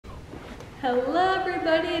Hello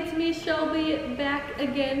everybody, it's me Shelby, back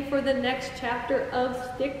again for the next chapter of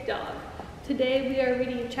Stick Dog. Today we are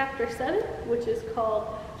reading chapter 7, which is called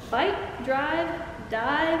Bite, Drive,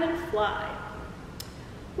 Dive, and Fly.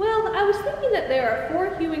 Well, I was thinking that there are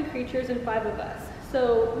 4 human creatures and 5 of us,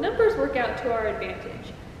 so numbers work out to our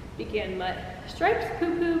advantage, began Mutt. Stripes,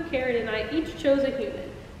 Poo Poo, Karen, and I each chose a human.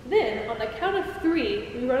 Then, on the count of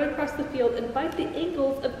 3, we run across the field and bite the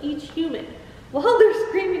ankles of each human. While they're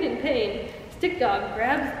screaming in pain, Stick Dog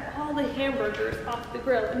grabs all the hamburgers off the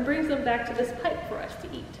grill and brings them back to this pipe for us to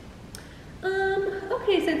eat.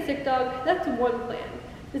 Okay, said Stick Dog, that's one plan.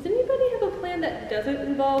 Does anybody have a plan that doesn't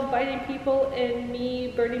involve biting people and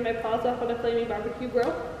me burning my paws off on a flaming barbecue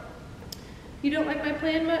grill? You don't like my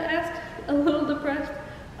plan, Mutt asked, a little depressed.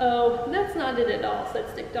 Oh, that's not it at all, said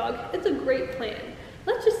Stick Dog. It's a great plan.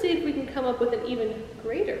 Let's just see if we can come up with an even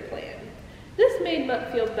greater plan. This made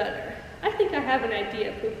Mutt feel better. I think I have an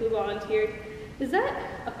idea, Poo Poo volunteered. Is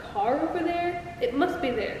that a car over there? It must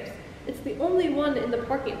be theirs. It's the only one in the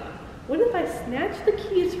parking lot. What if I snatch the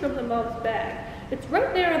keys from the mom's bag? It's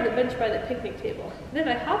right there on the bench by the picnic table. Then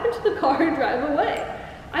I hop into the car and drive away.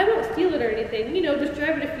 I won't steal it or anything, just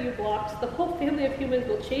drive it a few blocks. The whole family of humans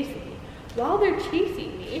will chase me. While they're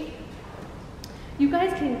chasing me, you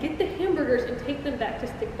guys can get the hamburgers and take them back to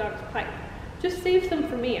Stick Dog's pipe. Just save some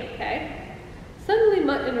for me, okay? Suddenly,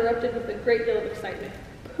 Mutt interrupted with a great deal of excitement.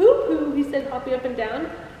 Poo Poo, he said, hopping up and down.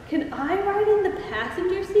 Can I ride in the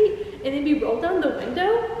passenger seat and maybe roll down the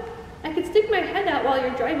window? I could stick my head out while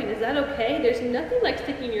you're driving. Is that okay? There's nothing like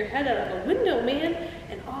sticking your head out of a window, man.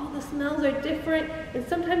 And all the smells are different. And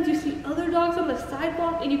sometimes you see other dogs on the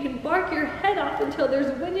sidewalk and you can bark your head off until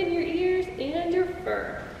there's wind in your ears and your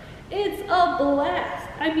fur. It's a blast.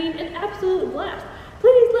 I mean, an absolute blast.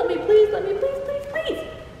 Please let me, please let me, please, please, please.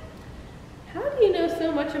 How do you know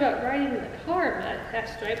so much about riding in the car, Mutt?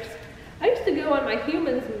 Asked Stripes. I used to go on my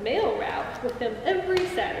human's mail route with him every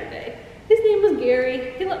Saturday. His name was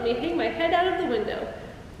Gary. He let me hang my head out of the window.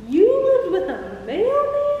 You lived with a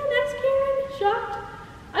mailman? Asked Karen, shocked.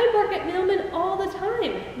 I bark at mailmen all the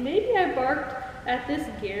time. Maybe I barked at this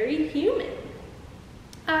Gary human.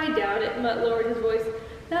 I doubt it, Mutt lowered his voice.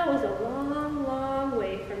 That was a long, long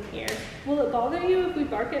way from here. Will it bother you if we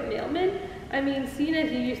bark at mailmen? I mean, seeing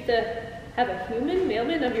as you used to have a human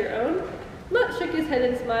mailman of your own? Mutt shook his head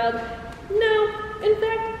and smiled. No, in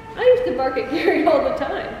fact, I used to bark at Gary all the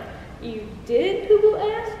time. You did? Poo Poo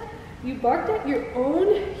asked. You barked at your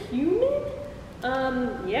own human?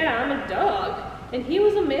 Yeah, I'm a dog. And he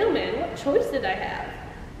was a mailman. What choice did I have?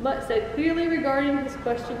 Mutt said, clearly regarding his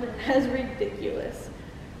question as ridiculous.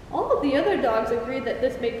 All of the other dogs agreed that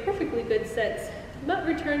this made perfectly good sense. Mutt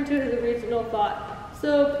returned to his original thought.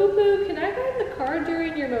 So, Poo Poo, can I ride the car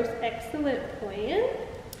during your most excellent plan?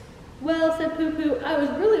 Well, said Poo Poo, I was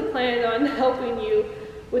really planning on helping you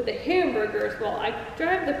with the hamburgers while I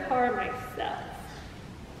drive the car myself.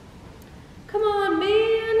 Come on,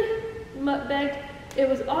 man, Mutt begged. It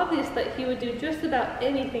was obvious that he would do just about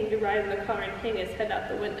anything to ride in the car and hang his head out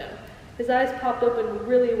the window. His eyes popped open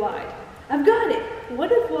really wide. I've got it!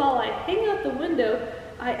 What if while I hang out the window,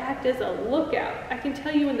 I act as a lookout? I can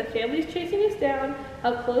tell you when the family's chasing us down,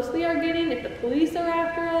 how close they are getting, if the police are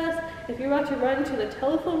after us, if you're about to run to the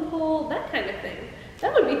telephone pole, that kind of thing.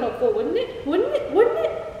 That would be helpful, wouldn't it? Wouldn't it? Wouldn't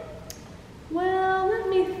it? Well, let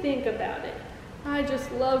me think about it. I just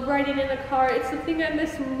love riding in a car. It's the thing I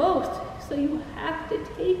miss most, so you have to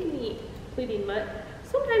take me, pleading Mutt.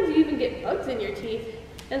 Sometimes you even get bugs in your teeth,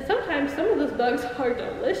 and sometimes some of those bugs are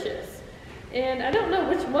delicious. And I don't know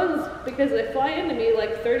which ones, because they fly into me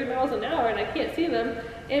like 30 miles an hour and I can't see them,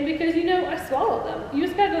 and because, I swallow them. You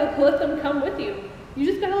just gotta let them come with you. You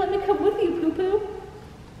just gotta let me come with you, Poo Poo.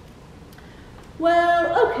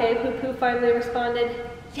 Well, okay, Poo Poo finally responded.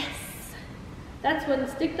 Yes! That's when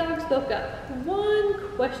Stick Dog spoke up. One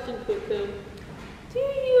question, Poo Poo. Do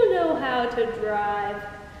you know how to drive?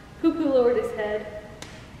 Poo Poo lowered his head.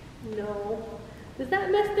 No. Does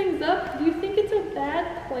that mess things up? Do you think it's a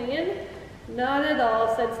bad plan? Not at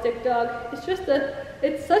all, said Stick Dog.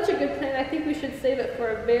 It's such a good plan, I think we should save it for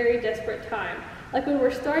a very desperate time. Like when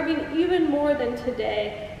we're starving even more than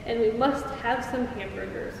today, and we must have some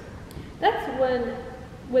hamburgers. That's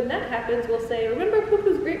when that happens, we'll say, remember Poo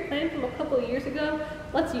Poo's great plan from a couple of years ago?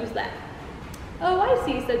 Let's use that. Oh, I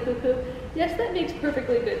see, said Poo Poo. Yes, that makes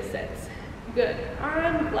perfectly good sense. Good,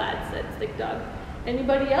 I'm glad, said Stick Dog.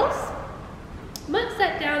 Anybody else? Mutt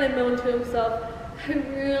sat down and moaned to himself. I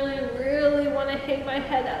really, really want to hang my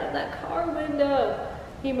head out of that car window,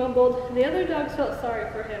 he mumbled. The other dogs felt sorry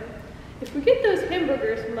for him. If we get those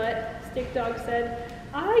hamburgers, Mutt, Stick Dog said,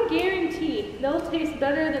 I guarantee they'll taste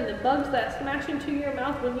better than the bugs that smash into your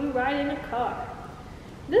mouth when you ride in a car.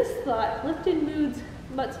 This thought lifted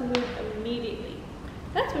Mutt's mood immediately.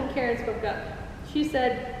 That's when Karen spoke up. She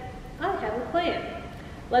said, I have a plan.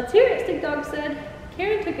 Let's hear it, Stick Dog said.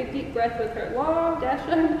 Karen took a deep breath with her long,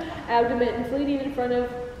 dash-on abdomen inflating in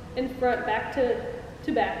front, back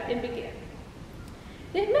to back, and began.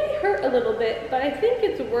 It may hurt a little bit, but I think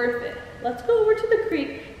it's worth it. Let's go over to the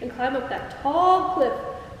creek and climb up that tall cliff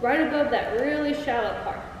right above that really shallow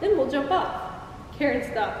part. Then we'll jump off. Karen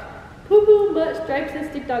stopped. Poo-Poo, Mutt, Stripes, and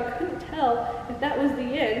Stick Dog couldn't tell if that was the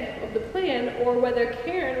end of the plan or whether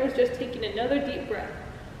Karen was just taking another deep breath.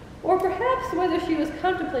 Or perhaps whether she was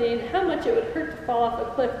contemplating how much it would hurt to fall off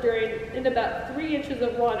a cliff in about 3 inches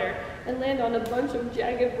of water and land on a bunch of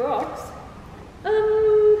jagged rocks.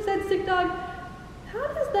 Said Stick Dog, how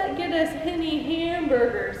does that get us any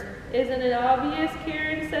hamburgers? Isn't it obvious?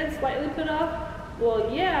 Karen said, slightly put off.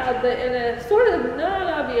 Well, yeah, but in a sort of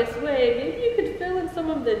non-obvious way. Maybe you could fill in some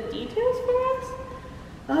of the details for us?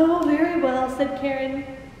 Oh, very well, said Karen.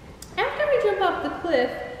 After we jump off the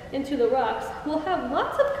cliff into the rocks, we'll have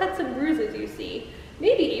lots of cuts and bruises, you see.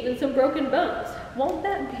 Maybe even some broken bones. Won't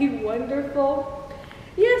that be wonderful?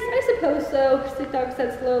 Yes, I suppose so, Stick Dog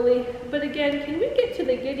said slowly. But again, can we get to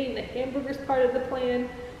the getting the hamburgers part of the plan?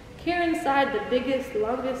 Karen sighed the biggest,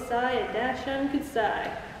 longest sigh a Dachshund could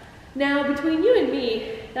sigh. Now, between you and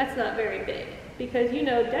me, that's not very big, because you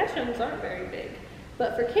know Dachshunds aren't very big.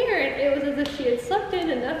 But for Karen, it was as if she had sucked in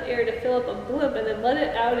enough air to fill up a blimp and then let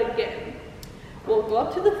it out again. We'll go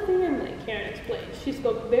up to the family, Karen explained. She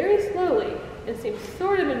spoke very slowly and seemed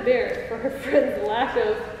sort of embarrassed for her friend's lack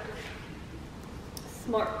of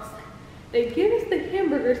smarts. They give us the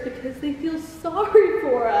hamburgers because they feel sorry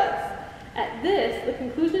for us. At this, the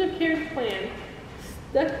conclusion of Karen's plan,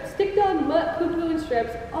 Stick Dog, Mutt, Poo-Poo, and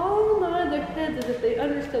Stripes all nodded their heads as if they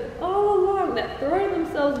understood all along that throwing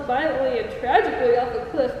themselves violently and tragically off a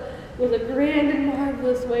cliff was a grand and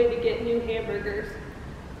marvelous way to get new hamburgers.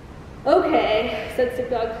 Okay, said Stick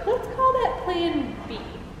Dog, let's call that Plan B.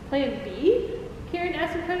 Plan B? Karen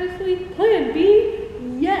asked incredulously. Plan B?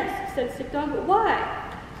 Yes, said Stick Dog.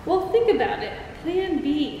 Why? Well, think about it. Plan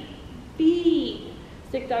B. B.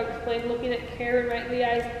 Stick Dog explained, looking at Karen right in the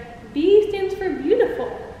eyes. B stands for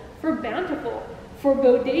beautiful, for bountiful, for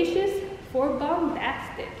bodacious, for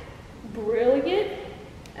bombastic. Brilliant?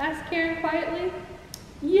 Asked Karen quietly.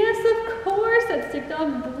 Yes, of course, said Stick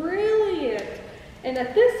Dog. Brilliant. And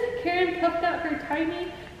at this, Karen puffed out her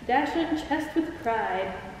tiny, dashing chest with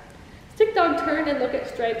pride. Stick Dog turned and looked at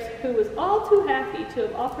Stripes, who was all too happy to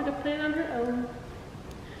have offered a plan on her own.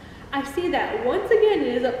 I see that once again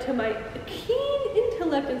it is up to my keen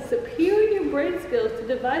intellect and superior brain skills to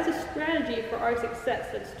devise a strategy for our success,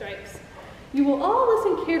 said Stripes. You will all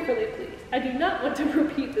listen carefully, please. I do not want to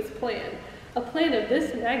repeat this plan. A plan of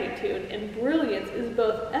this magnitude and brilliance is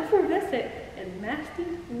both effervescent and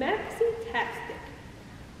maxi-tastic.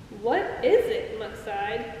 What is it? Mutt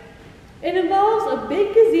sighed. It involves a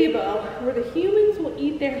big gazebo where the humans will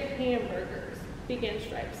eat their hamburgers, began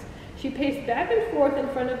Stripes. She paced back and forth in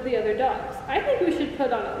front of the other dogs. I think we should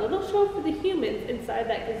put on a little show for the humans inside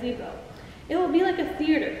that gazebo. It will be like a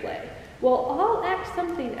theater play. We'll all act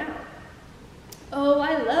something out. Oh,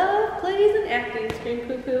 I love plays and acting, screamed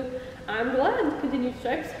Poo-Poo. I'm glad, continued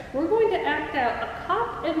Stripes. We're going to act out a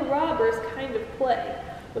cop and robbers kind of play.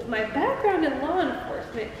 With my background in law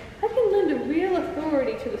enforcement, I can lend a real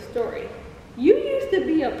authority to the story. You used to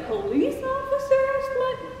be a police officer? Asked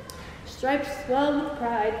Mutt. Stripes swelled with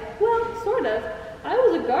pride. Well, sort of. I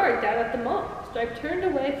was a guard down at the mall. Stripe turned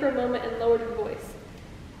away for a moment and lowered her voice.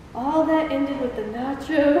 All that ended with the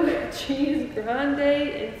nacho cheese grande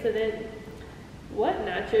incident. What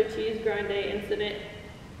nacho cheese grande incident?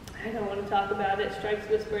 I don't want to talk about it, Stripes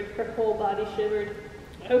whispered. Her whole body shivered.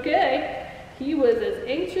 Okay. He was as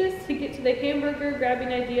anxious to get to the hamburger grabbing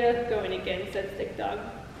idea going again, said Stick Dog.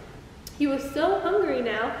 He was so hungry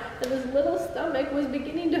now that his little stomach was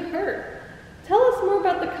beginning to hurt. Tell us more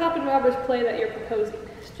about the cop and robbers play that you're proposing.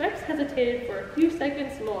 Stripes hesitated for a few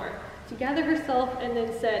seconds more to gather herself and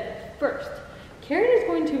then said, First, Karen is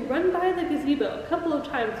going to run by the gazebo a couple of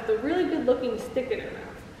times with a really good-looking stick in her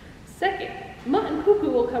mouth. Second, Mutt and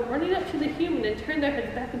Poo-Poo will come running up to the human and turn their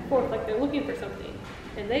heads back and forth like they're looking for something.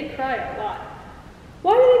 And they cry a lot.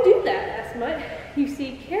 Why do they do that? Asked Mutt. You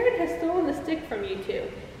see, Karen has stolen the stick from you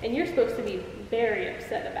two, and you're supposed to be very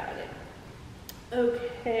upset about it.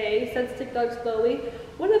 Okay, said Stick Dog slowly.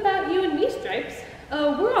 What about you and me, Stripes?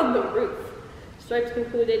 We're on the roof. Stripes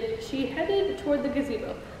concluded. She headed toward the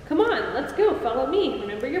gazebo. Come on, let's go, follow me.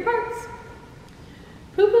 Remember your parts.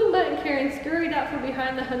 Poo-Poo, Mutt, and Karen scurried out from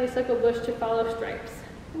behind the honeysuckle bush to follow Stripes.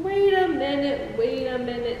 Wait a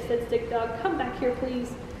minute, said Stick Dog. Come back here,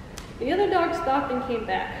 please. The other dog stopped and came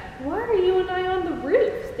back. Why are you and I on the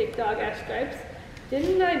roof? Stick Dog asked Stripes.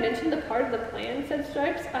 Didn't I mention the part of the plan, said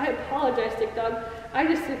Stripes. I apologize, Stick Dog. I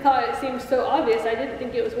just thought it seemed so obvious I didn't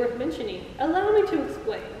think it was worth mentioning. Allow me to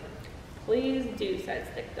explain. Please do, said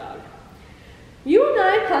Stick Dog. You and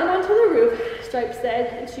I climb onto the roof, Stripes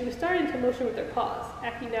said, and she was starting to motion with her paws,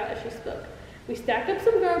 acting out as she spoke. We stack up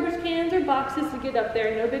some garbage cans or boxes to get up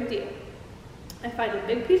there, no big deal. I find a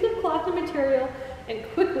big piece of cloth and material and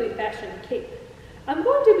quickly fashion a cape. I'm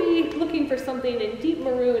going to be looking for something in deep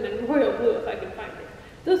maroon and royal blue if I can find it.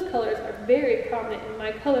 Those colors are very prominent in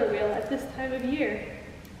my color wheel at this time of year.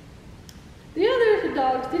 The other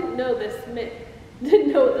dogs didn't know what this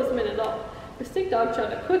meant at all. The Stick Dog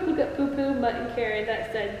shot a quick look at Poo Poo, Mutt, and Karen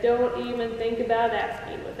that said, don't even think about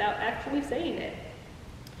asking, without actually saying it.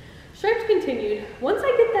 Stripes continued, once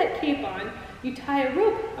I get that cape on, you tie a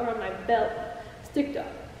rope around my belt. Stick Dog,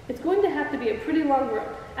 it's going to have to be a pretty long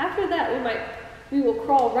rope. After that, we will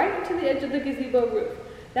crawl right into the edge of the gazebo roof.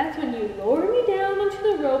 That's when you lower me down onto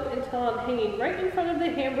the rope until I'm hanging right in front of the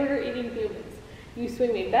hamburger-eating humans. You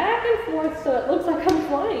swing me back and forth so it looks like I'm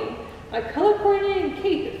flying. My color-coordinated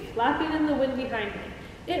cape is flapping in the wind behind me.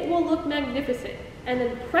 It will look magnificent. And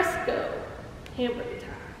then presto, hamburger time.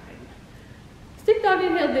 Stick Dog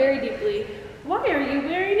inhaled very deeply. Why are you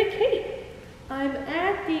wearing a cape? I'm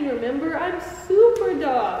acting, remember? I'm Super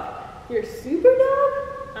Dog. You're Super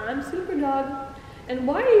Dog? I'm Super Dog. And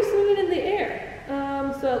why are you swinging in the air?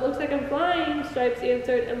 So it looks like I'm flying, Stripes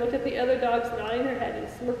answered, and looked at the other dogs, nodding her head and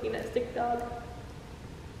smirking at Stick Dog.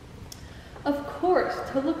 Of course,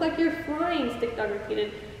 to look like you're flying, Stick Dog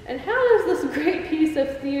repeated. And how does this great piece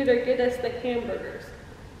of theater get us the hamburgers?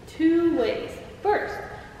 2 ways. First,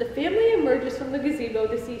 the family emerges from the gazebo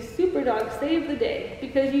to see Super Dog save the day,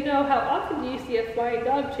 because you know how often do you see a flying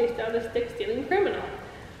dog chase down a stick-stealing criminal?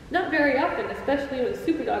 Not very often, especially when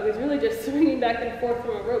Super Dog is really just swinging back and forth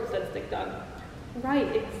from a rope, said Stick Dog.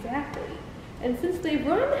 Right, exactly. And since they've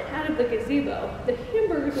run out of the gazebo, the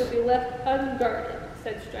hamburgers will be left unguarded,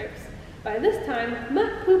 said Stripes. By this time,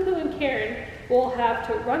 Mutt, Poo Poo, and Karen will have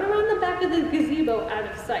to run around the back of the gazebo out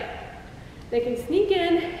of sight. They can sneak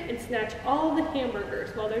in and snatch all the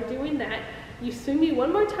hamburgers. While they're doing that, you swing me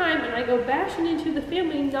one more time and I go bashing into the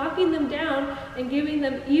family, knocking them down and giving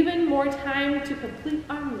them even more time to complete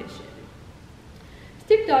our mission.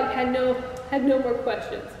 Stick Dog had no more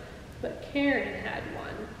questions, but Karen had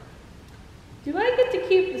one. Do I get to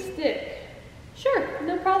keep the stick? Sure,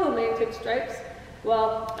 no problem, answered Stripes.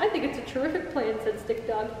 Well, I think it's a terrific plan, said Stick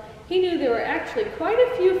Dog. He knew there were actually quite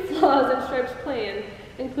a few flaws in Stripes' plan,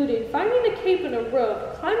 including finding a cape and a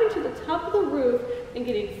rope, climbing to the top of the roof, and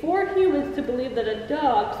getting 4 humans to believe that a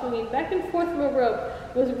dog swinging back and forth from a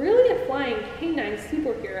rope was really a flying canine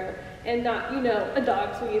superhero, and not, a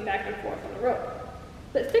dog swinging back and forth on a rope.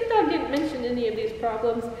 But Stick Dog didn't mention any of these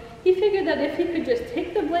problems. He figured that if he could just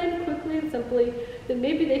take the blame quickly and simply, then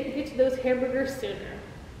maybe they could get to those hamburgers sooner.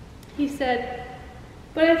 He said,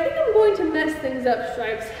 but I think I'm going to mess things up,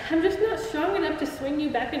 Stripes. I'm just not strong enough to swing you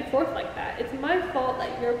back and forth like that. It's my fault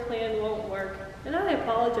that your plan won't work, and I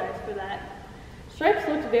apologize for that. Stripes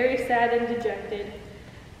looked very sad and dejected.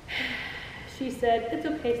 She said, it's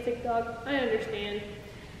okay, Stick Dog, I understand.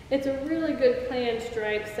 It's a really good plan,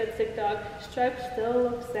 Stripes, said Stick Dog. Stripes still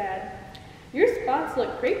looked sad. Your spots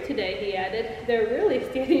look great today, he added. They're really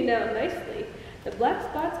standing out nicely. The black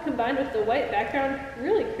spots combined with the white background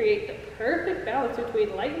really create the perfect balance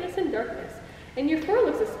between lightness and darkness. And your fur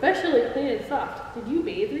looks especially clean and soft. Did you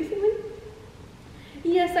bathe recently?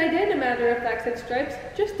 Yes, I did, a matter of fact, said Stripes,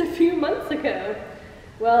 just a few months ago.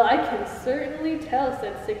 Well, I can certainly tell,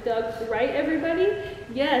 said Stick Dog. Right, everybody?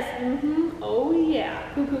 Yes, oh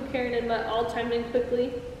yeah. Poo Poo, Karen, and Mutt all chimed in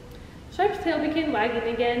quickly. Stripes' tail began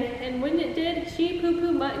wagging again, and when it did, she, Poo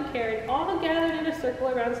Poo, Mutt, and Karen all gathered in a circle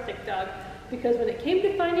around Stick Dog, because when it came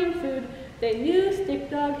to finding food, they knew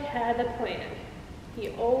Stick Dog had a plan. He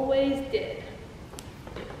always did.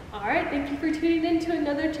 All right, thank you for tuning in to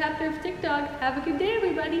another chapter of Stick Dog. Have a good day,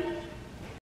 everybody.